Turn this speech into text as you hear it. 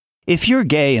If you're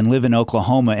gay and live in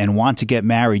Oklahoma and want to get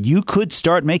married, you could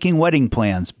start making wedding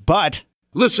plans, but...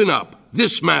 Listen up.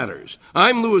 This matters.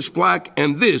 I'm Louis Black,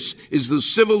 and this is the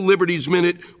Civil Liberties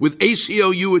Minute with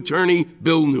ACLU attorney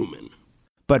Bill Newman.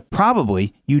 But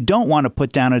probably you don't want to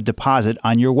put down a deposit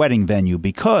on your wedding venue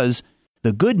because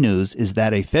the good news is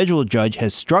that a federal judge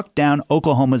has struck down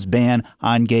Oklahoma's ban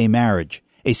on gay marriage.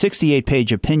 A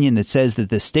 68-page opinion that says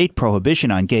that the state prohibition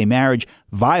on gay marriage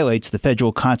violates the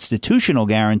federal constitutional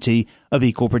guarantee of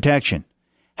equal protection.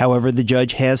 However, the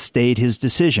judge has stayed his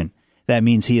decision. That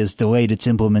means he has delayed its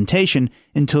implementation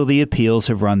until the appeals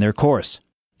have run their course.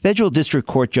 Federal District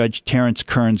Court Judge Terrence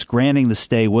Kearns granting the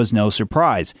stay was no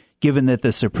surprise, given that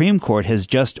the Supreme Court has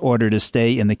just ordered a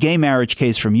stay in the gay marriage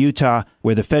case from Utah,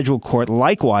 where the federal court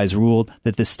likewise ruled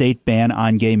that the state ban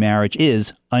on gay marriage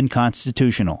is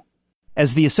unconstitutional.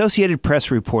 As the Associated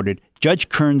Press reported, Judge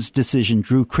Kearns' decision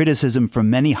drew criticism from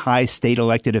many high state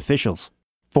elected officials.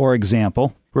 For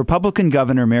example, Republican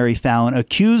Governor Mary Fallin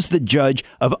accused the judge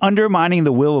of undermining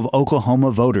the will of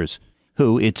Oklahoma voters,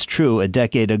 who, it's true, a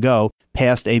decade ago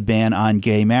passed a ban on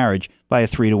gay marriage by a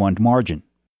 3-1 margin.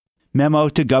 Memo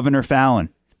to Governor Fallin.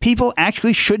 People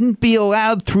actually shouldn't be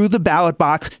allowed through the ballot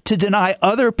box to deny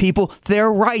other people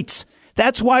their rights.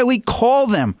 That's why we call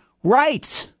them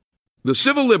rights. The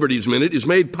Civil Liberties Minute is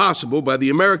made possible by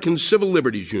the American Civil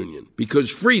Liberties Union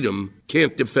because freedom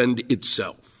can't defend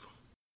itself.